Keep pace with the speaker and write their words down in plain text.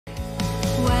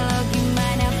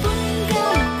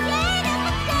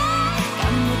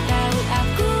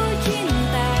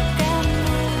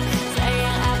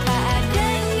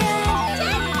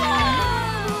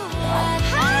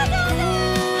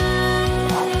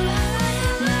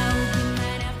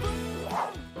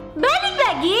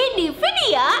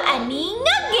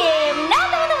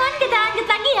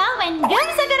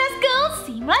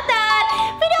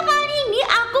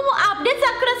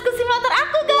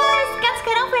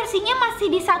versinya masih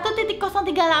di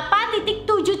 1.038.73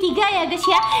 ya guys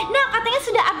ya. Nah katanya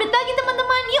sudah update lagi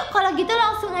teman-teman. Yuk kalau gitu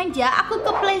langsung aja aku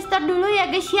ke Play Store dulu ya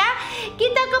guys ya.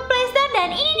 Kita ke Play Store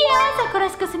dan ini dia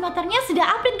Sakura School simulatornya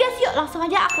sudah update guys. Yuk langsung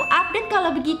aja aku update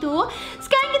kalau begitu.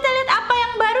 Sekarang kita lihat apa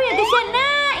yang baru ya guys ya.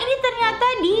 Nah ini ternyata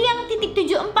di yang titik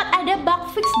 74 ada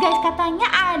bug fix guys.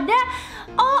 Katanya ada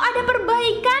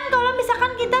perbaikan kalau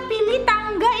misalkan kita pilih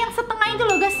tangga yang setengah itu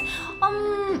loh guys.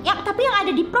 Tapi yang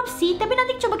ada di prop sih. Tapi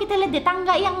nanti coba kita lihat deh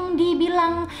tangga yang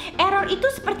dibilang error itu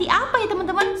seperti apa ya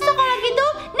teman-teman. So kalau gitu,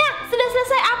 nah sudah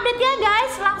selesai update ya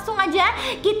guys. Langsung aja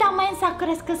kita main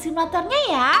Sakura School simulatornya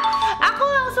ya. Aku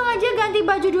langsung aja ganti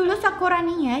baju dulu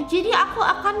Sakuraninya. Jadi aku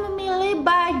akan memilih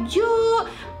baju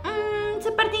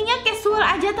sepertinya casual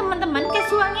aja teman-teman.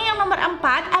 Casualnya yang nomor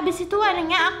 4. Abis itu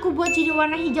warnanya aku buat jadi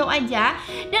warna hijau aja.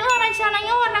 Dan warna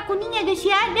celananya warna kuning ya guys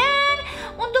ya. Dan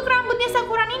untuk rambutnya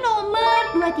Sakurani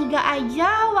nomor 23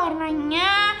 aja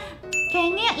warnanya.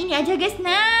 Kayaknya yang ini aja guys.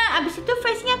 Nah abis itu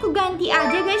face-nya aku ganti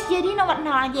aja guys. Jadi nomor 0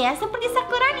 aja ya. Seperti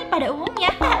Sakurani pada umumnya.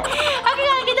 Oke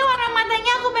kalau gitu warna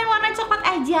matanya aku pengen warna coklat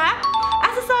aja.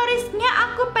 Aksesorisnya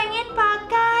aku pengen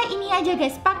pakai ini aja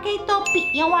guys. Pakai topi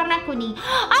yang warna kuning.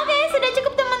 Oke sudah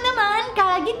cukup teman-teman.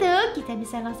 Kalau gitu kita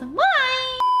bisa langsung mulai.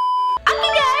 Oke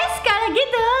guys, kalau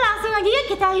gitu langsung aja yuk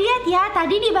kita lihat ya.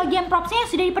 Tadi di bagian propsnya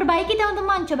sudah diperbaiki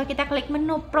teman-teman. Coba kita klik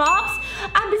menu props.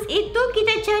 Abis itu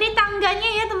kita cari tangganya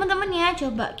ya teman-teman ya.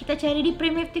 Coba kita cari di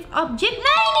primitive object.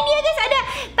 Nah ini dia guys, ada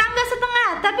tangga setengah.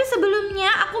 Tapi sebelumnya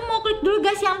aku mau klik dulu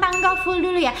guys yang tangga full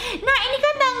dulu ya. Nah ini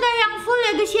kan tangga yang full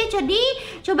ya guys ya. Jadi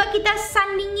coba kita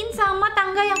sandingin sama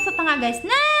tangga yang setengah guys.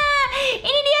 Nah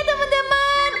ini dia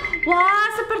teman-teman. Wah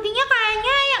sepertinya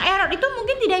kayaknya yang error itu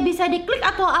mungkin tidak bisa diklik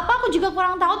atau apa, aku juga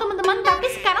kurang tahu teman-teman. Tapi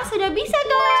sekarang sudah bisa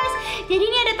guys. Jadi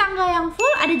ini ada tangga yang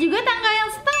full, ada juga tangga yang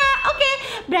setengah. Oke,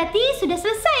 berarti sudah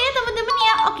selesai ya teman-teman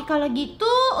ya. Oke kalau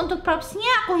gitu untuk propsnya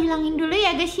aku hilangin dulu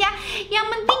ya guys ya. Yang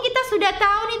penting kita sudah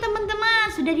tahu nih teman-teman,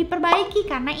 sudah diperbaiki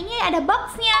karena ini ada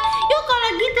boxnya. Yuk kalau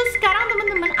gitu sekarang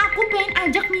teman-teman aku pengen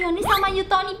ajak Mioni sama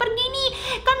Yutoni pergi nih.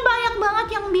 Kan banyak banget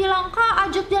yang bilang kak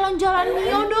ajak jalan-jalan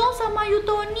Mio dong sama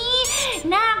Yutoni.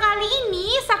 Nah kali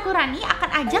ini Sakurani akan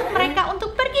ajak mereka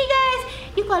untuk pergi guys.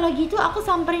 Yuk kalau gitu aku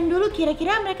samperin dulu,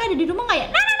 kira-kira mereka ada di rumah nggak ya?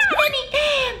 Nah ada nih.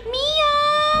 Mio,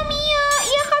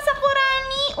 iya kak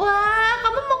Sakurani. Wah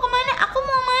kamu mau kemana? Aku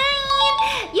mau main.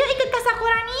 Yuk ikut kak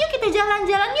Sakurani, yuk kita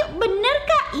jalan-jalan yuk. Bener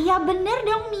kak? Iya bener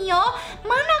dong Mio.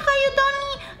 Mana kak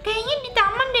Yutoni? Kayaknya di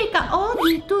taman deh kak. Oh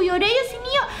gitu, yaudah yuk sini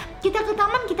yuk. Kita ke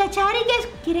taman, kita cari guys.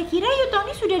 Kira-kira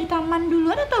Yutoni sudah di taman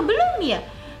duluan atau belum ya?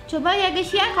 Coba ya guys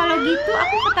ya, kalau gitu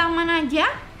aku ke taman aja.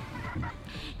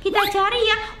 Kita cari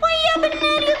ya. Oh iya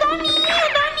bener Yutoni.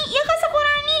 Iya kak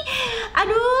Sakurani.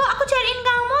 Aduh, aku cariin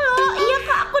kamu loh. Iya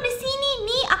kak, aku di sini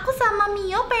nih. Aku sama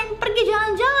Mio pengen pergi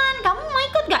jalan-jalan. Kamu mau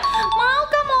ikut gak? Mau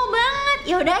kak, mau banget.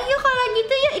 Yaudah yuk kalau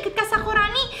gitu yuk ikut kak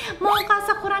Sakurani. Mau kak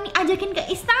Sakurani ajakin ke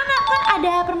istana, kan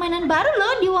ada permainan baru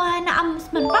loh di wahana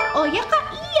amusement park. Oh ya kak,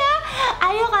 iya.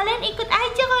 Ayo kalian ikut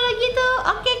aja kalau gitu.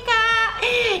 Oke kak.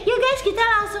 Yuk guys kita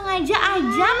langsung aja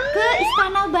ajak ke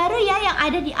istana baru ya yang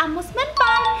ada di amusement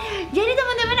park. Jadi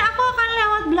teman-teman aku akan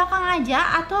lewat belakang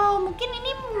aja, atau mungkin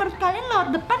ini menurut kalian lewat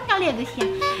depan kali ya guys ya.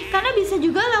 Karena bisa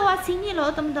juga lewat sini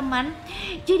loh teman-teman.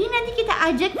 Jadi nanti kita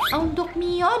ajak untuk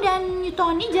Mio dan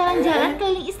Yutoni jalan-jalan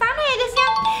keliling istana ya guys ya.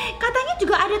 Katanya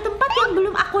juga ada tempat yang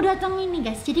belum aku datengin nih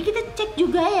guys. Jadi kita cek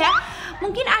juga ya.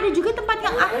 Mungkin ada juga tempat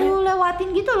yang aku lewatin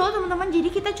gitu loh teman-teman. Jadi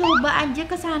kita coba aja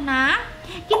ke sana.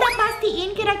 Kita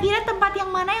pastiin kira-kira tempat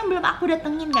yang mana yang belum aku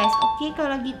datengin guys. Oke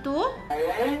kalau gitu.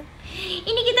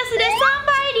 Ini kita sudah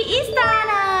sampai di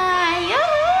istana.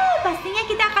 Yuhu, pastinya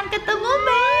kita akan ketemu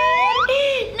Ben.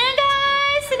 Nah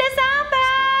guys, sudah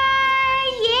sampai.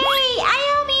 Yeay,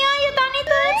 ayo Mio, Yutoni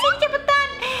turun sini cepetan.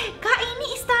 Kak ini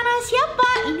istana siapa?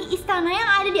 Ini istana yang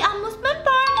ada di amusement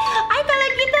park. Ayo kalau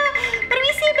gitu,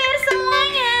 permisi Ber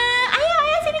semuanya.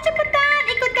 Ayo sini cepetan,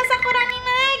 ikut Kak Sakurani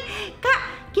naik. Kak,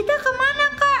 kita kemana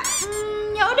Kak?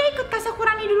 Ya udah ikut Kak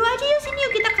Sakurani dulu aja yuk sini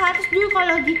yuk, kita ke atas dulu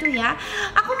kalau gitu ya.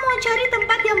 Aku mau cari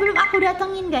tempat yang belum aku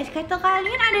datengin guys. Kata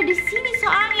kalian ada di sini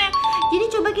soalnya. Jadi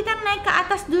coba kita naik ke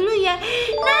atas dulu ya.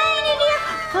 Nah ini dia.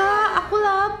 Kak, aku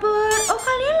lapar. Oh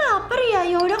kalian lapar ya?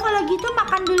 Ya udah kalau gitu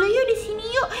makan dulu yuk di sini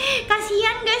yuk.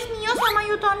 Kasihan guys Mio sama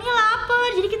Yutoni lapar.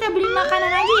 Jadi kita beli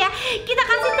makanan aja ya. Kita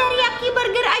kasih teriyaki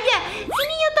burger aja.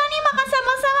 Sini Yutoni makan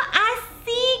sama-sama.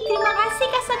 Asik. Terima kasih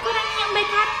Kak Sakurani yang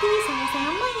baik hati.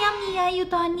 Sama-sama ya Mia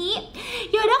Yutoni.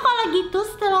 Yaudah kalau gitu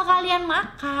setelah kalian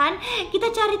makan, kita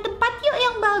cari tempat yuk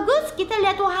yang bagus. Kita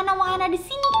lihat wahana-wahana di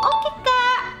sini. Oke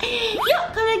Kak. Yuk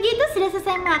kalau gitu sudah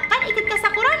selesai makan, ikut Kak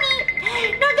Sakurani.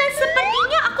 Nah guys,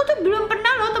 sepertinya aku tuh belum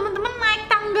pernah loh teman-teman naik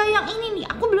tangga yang ini nih.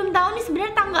 Aku belum belum tahu nih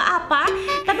sebenarnya tangga apa.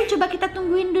 Tapi coba kita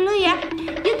tungguin dulu ya.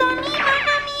 Yutoni,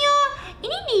 mana Mio?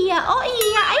 Ini dia. Oh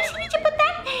iya, ayo sini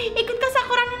cepetan. Ikut ke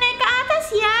Sakurani naik ke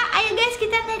atas ya. Ayo guys,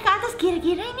 kita naik ke atas.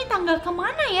 Kira-kira ini tangga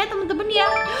kemana ya teman-teman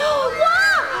ya?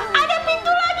 Wah, ada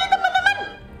pintu lagi teman-teman.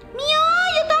 Mio,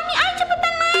 Yutoni, ayo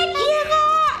cepetan naik. Iya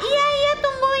kak, iya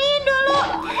tungguin dulu.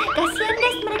 Kasihan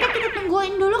guys, mereka kita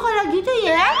tungguin dulu kalau gitu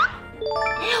ya.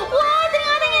 Wah,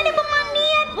 ternyata ini ada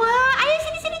pemandian. Wah, ayo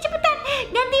sini cepetan.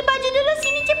 Ganti baju dulu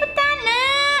sini cepetan.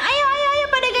 Nah, ayo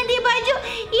pada ganti baju.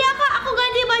 Iya kak, aku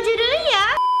ganti baju dulu ya.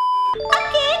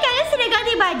 Oke, kalian sudah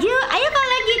ganti baju. Ayo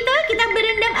kalau gitu kita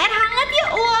berendam air hangat yuk.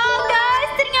 Wow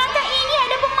guys, ternyata ini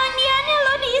ada pemandiannya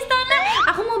loh di istana.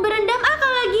 Aku mau berendam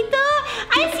kalau gitu.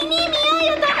 Ayo sini Mio,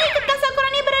 Yutoni ikut Kak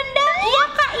Sakurani berendam. Iya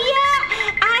kak, iya.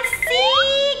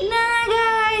 Asik. Nah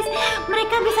guys,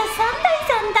 mereka bisa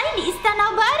santai-santai di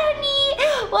istana baru nih.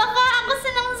 Wah kak, aku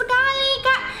senang sekali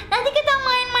kak. Nanti kita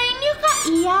main-main yuk kak.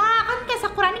 Iya, kan Kak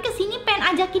Sakurani kesini pengen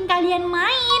ajakin kalian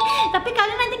main. Tapi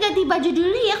kalian nanti ganti baju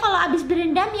dulu ya kalau abis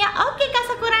berendam ya. Oke Kak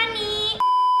Sakurani.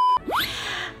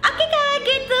 Oke kalau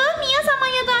gitu Mio sama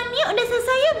Yutoni udah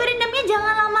selesai yuk berendamnya.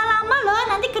 Jangan lama-lama loh,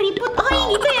 nanti keriput. Oh iya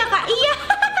gitu ya kak. Iya.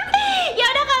 Ya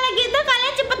udah kalau gitu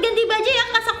kalian cepet ganti baju ya.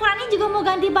 Kak Sakurani juga mau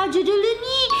ganti baju dulu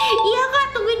nih. Iya kak,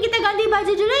 tungguin kita ganti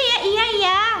baju dulu ya.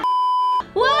 Iya.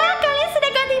 Wah, kalian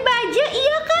sudah ganti baju?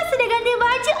 Iya kak, sudah ganti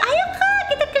baju. Ayo kak,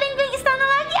 kita keliling-keliling istana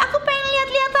lagi. Aku pengen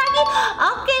lihat-lihat lagi.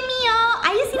 Oke Mio,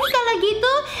 ayo sini kalau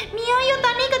gitu. Mio,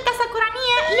 Yutoni ikut Kak Sakurani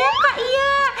ya. Iya kak,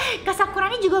 iya. Kak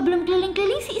Sakurani juga belum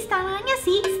keliling-keliling si istananya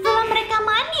sih. Setelah mereka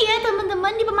mandi ya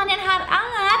teman-teman di pemandian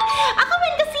hangat. Aku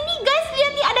pengen kesini guys,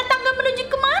 lihat nih ada tangga menuju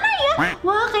kemana ya.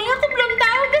 Wah, kayaknya aku belum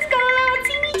tahu guys kalau lewat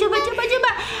sini. Coba.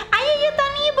 Ayo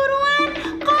Yutoni buruan.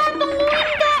 Kak, tungguin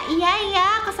kak. Iya,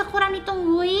 Kak Sakurani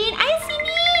tungguin. Ayo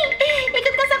sini.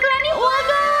 Ikut Kak Sakurani. Wah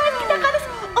guys, kita ke atas.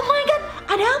 Oh my god,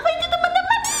 ada apa itu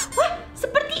teman-teman? Wah,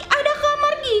 seperti ada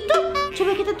kamar gitu.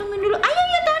 Coba kita tungguin dulu. Ayo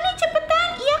Yutoni cepetan.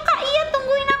 Iya kak, iya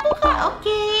tungguin aku kak.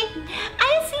 Oke.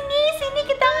 Ayo sini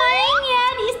kita main ya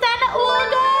di istana. Wah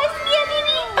guys, lihat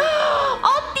ini.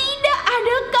 Oh tidak,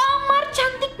 ada kamar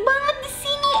cantik banget di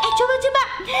sini. Coba.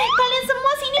 Kalian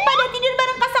semua sini pada tidur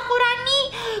bareng Kak Sakurani.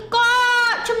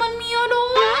 Kak, cuman Mio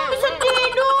doang bisa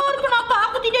tidur. Kenapa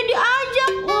aku tidak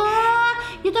diajak? Wah,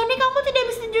 Yutoni kamu tidak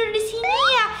bisa tidur di sini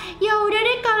ya? Ya udah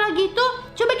deh kalau gitu.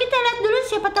 Coba kita lihat dulu,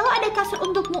 siapa tahu ada kasur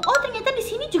untukmu. Oh, ternyata di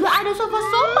sini juga ada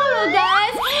sofa-sofa loh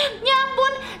guys. Ya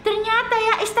ampun, ternyata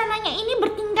ya istananya ini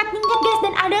bertingkat-tingkat guys,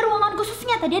 dan ada ruangan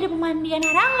khususnya. Tadi ada pemandian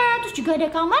hangat, terus juga ada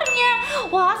kamarnya.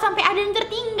 Wah, sampai ada yang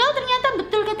tertinggal ternyata,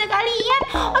 betul kata kalian.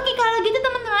 Oke, kalau gitu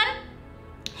teman-teman,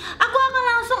 aku akan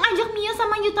langsung ajak Mio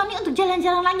sama Yutoni untuk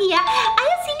jalan-jalan lagi ya.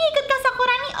 Ayo sini ikut Kak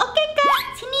Sakurani. Oke kak,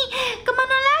 sini.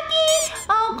 Kemana lagi?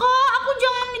 Oh kak, aku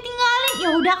jangan ditinggalin. Ya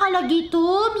udah kalau gitu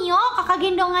Mio kakak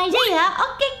gendong aja ya.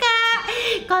 Oke kak.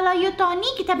 Kalau Yutoni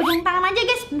kita pegang tangan aja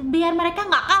guys, biar mereka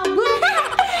nggak kabur.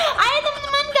 Ayo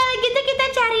teman-teman, kalau gitu kita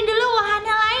cari dulu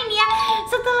wahana lain ya.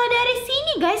 Setelah dari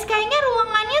sini guys, kayaknya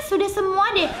ruangannya sudah semua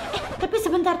deh. Tapi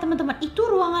sebentar teman-teman, itu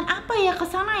ruangan apa ya ke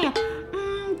sana ya?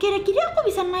 Kira-kira aku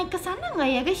bisa naik ke sana nggak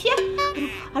ya guys ya?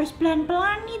 Harus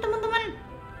pelan-pelan nih teman-teman.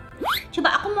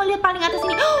 Coba aku mau lihat paling atas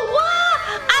ini. Wah,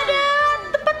 ada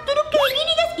tempat duduk kayak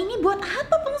gini guys. Ini buat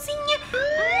apa fungsinya?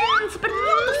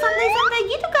 Sepertinya untuk santai-santai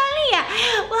gitu kali ya.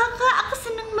 Wah kak, aku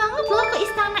seneng banget loh ke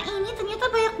istana ini. Ternyata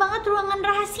banyak banget ruangan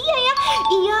rahasia ya.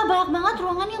 Iya, banyak banget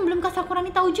ruangan yang belum Kak Sakurani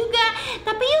tahu juga.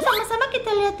 Tapi yuk sama-sama kita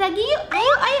lihat lagi yuk.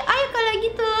 Ayo kalau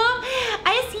gitu.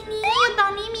 Ayo sini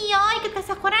Yutoni, Mio ikut Kak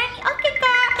Sakurani. Oke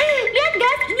kak. Lihat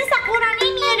guys, ini Sakurani,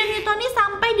 Mio dan Yutoni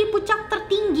sampai di puncak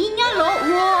tertingginya loh.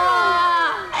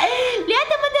 Wah, lihat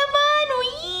teman-teman.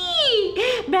 Wih,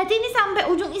 berarti ini sampai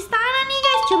ujung istana nih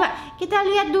guys. Coba kita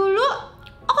lihat dulu.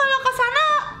 Oh, kalau ke sana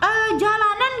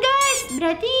jalanan guys.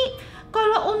 Berarti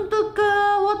kalau untuk ke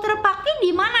water parknya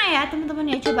di mana ya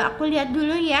teman-teman ya? Coba aku lihat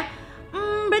dulu ya.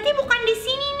 Berarti bukan di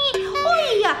sini nih. Oh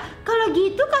iya, kalau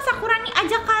gitu Kak Sakurani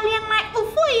ajak kalian naik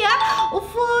UFO ya.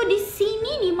 UFO di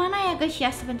sini di mana ya guys ya?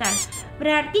 Sebentar.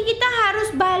 Berarti kita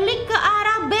harus balik ke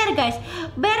arah bear guys.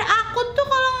 Bear aku tuh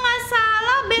kalau nggak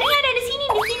salah bearnya ada di sini.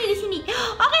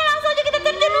 Oke, langsung aja kita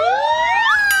terjun.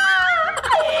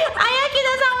 Ayo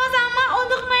kita sama-sama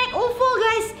untuk naik UFO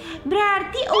guys.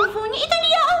 Berarti UFO-nya itu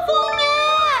dia UFO-nya.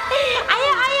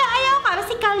 Ayo,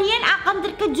 pasti kalian akan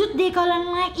terkejut deh kalau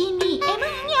naik ini.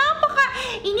 Emang ini apa kak?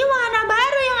 Ini wahana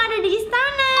baru yang ada di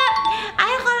istana.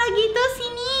 Ayo kalau gitu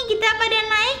sini kita pada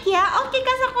naik ya. Oke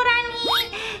Kak Sakurani,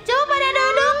 coba pada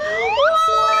duduk.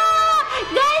 Wah,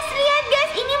 guys lihat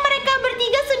guys, ini mereka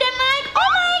bertiga sudah naik. Oh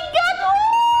my god,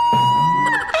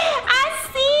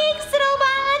 asik, seru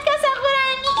banget Kak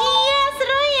Sakurani.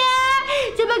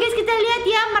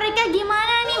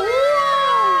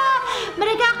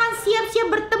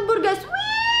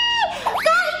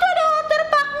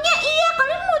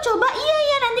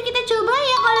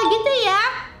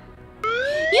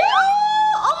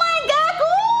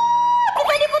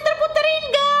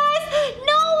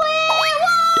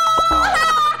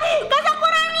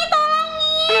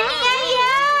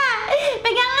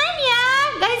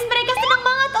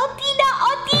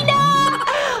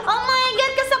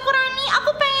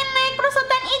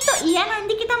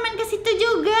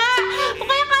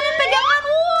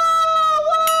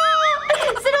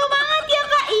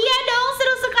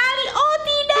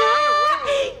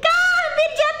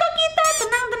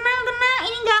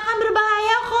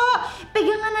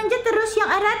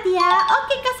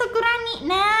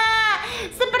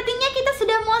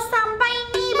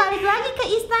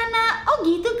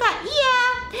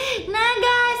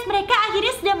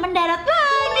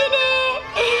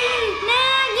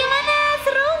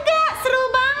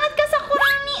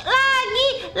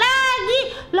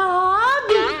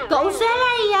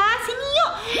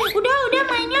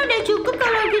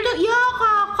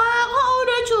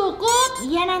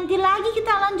 ya, nanti lagi kita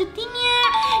lanjutinnya.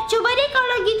 Coba deh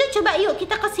kalau gitu, coba yuk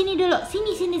kita ke sini dulu.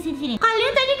 Sini.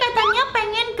 Kalian tadi katanya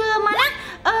pengen ke mana?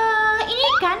 Ini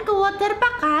kan ke water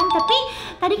park kan? Tapi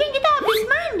tadi kan kita habis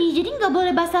mandi, jadi nggak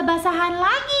boleh basah-basahan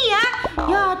lagi ya.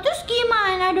 Ya terus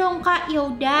gimana dong Kak?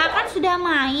 Yaudah kan sudah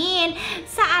main,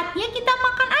 saatnya kita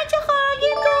makan aja kalau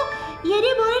gitu. Iya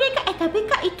deh boleh deh Kak. Tapi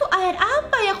Kak itu air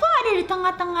apa ya? Kok ada di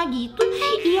tengah-tengah gitu?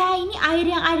 Iya ini air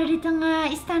yang ada di tengah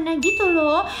istana gitu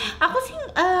loh. Aku sih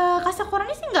Kak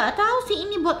Sakurani sih nggak tahu sih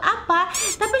ini buat apa.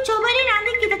 Tapi coba deh nanti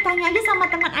kita tanya aja sama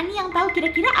teman Ani yang tahu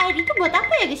kira-kira air itu buat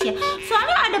apa ya guys ya.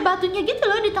 Soalnya ada batunya gitu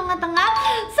loh di tengah-tengah.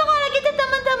 So kalau gitu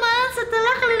teman-teman,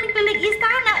 setelah keliling-keliling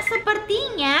istana,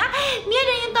 sepertinya Mia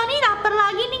dan Yutoni lapar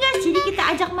lagi nih guys. Jadi kita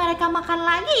ajak mereka makan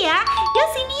lagi ya. Yuk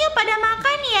sini yuk pada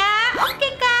makan ya. Oke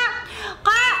Kak.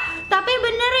 Kak, tapi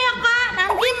bener ya Kak,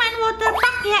 nanti main water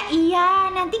park ya? Iya,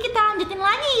 nanti kita lanjutin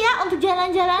lagi ya untuk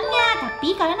jalan-jalannya.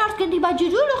 Tapi kalian harus ganti baju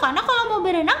dulu, karena kalau mau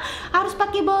berenang harus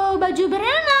pakai baju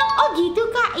berenang. Oh gitu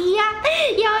Kak, iya.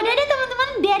 Ya udah deh teman-teman,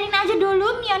 biarin aja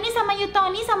dulu Mioni sama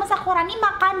Yutoni sama Sakurani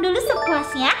makan dulu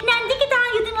sepuasnya. Nanti kita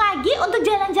lanjutin lagi untuk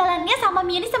jalan-jalannya sama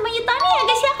Mioni sama Yutoni ya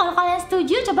guys ya. Kalau kalian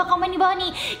setuju, coba komen di bawah nih.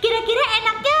 Kira-kira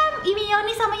enaknya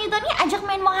Mioni sama Yutoni ajak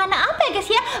main wahana apa ya guys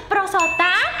ya?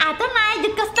 Perosotan atau naik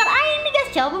coaster air nih guys?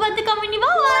 Coba bantu komen di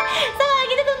bawah. So kalau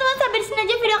gitu teman-teman, sampai di sini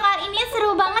aja video kali ini.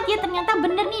 Seru banget ya, ternyata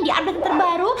bener nih di update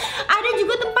terbaru ada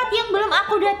juga tempat yang belum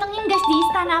aku datengin guys di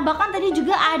istana. Bahkan tadi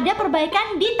juga ada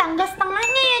perbaikan di tangga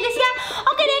setengahnya ya guys ya.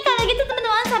 Oke deh kalau gitu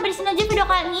teman-teman, sampai di sini aja video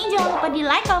kali ini. Jangan lupa di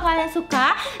like kalau kalian suka,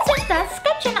 serta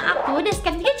subscribe channel aku dan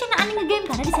subscribe juga channel Ani Game,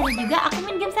 karena di sana juga aku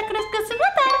main game Sakura School.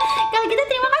 Kalau gitu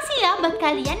terima kasih ya buat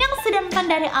kalian yang sudah nonton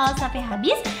dari awal sampai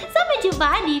habis. Sampai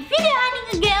jumpa di video Ani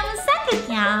Game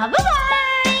selanjutnya. Bye bye.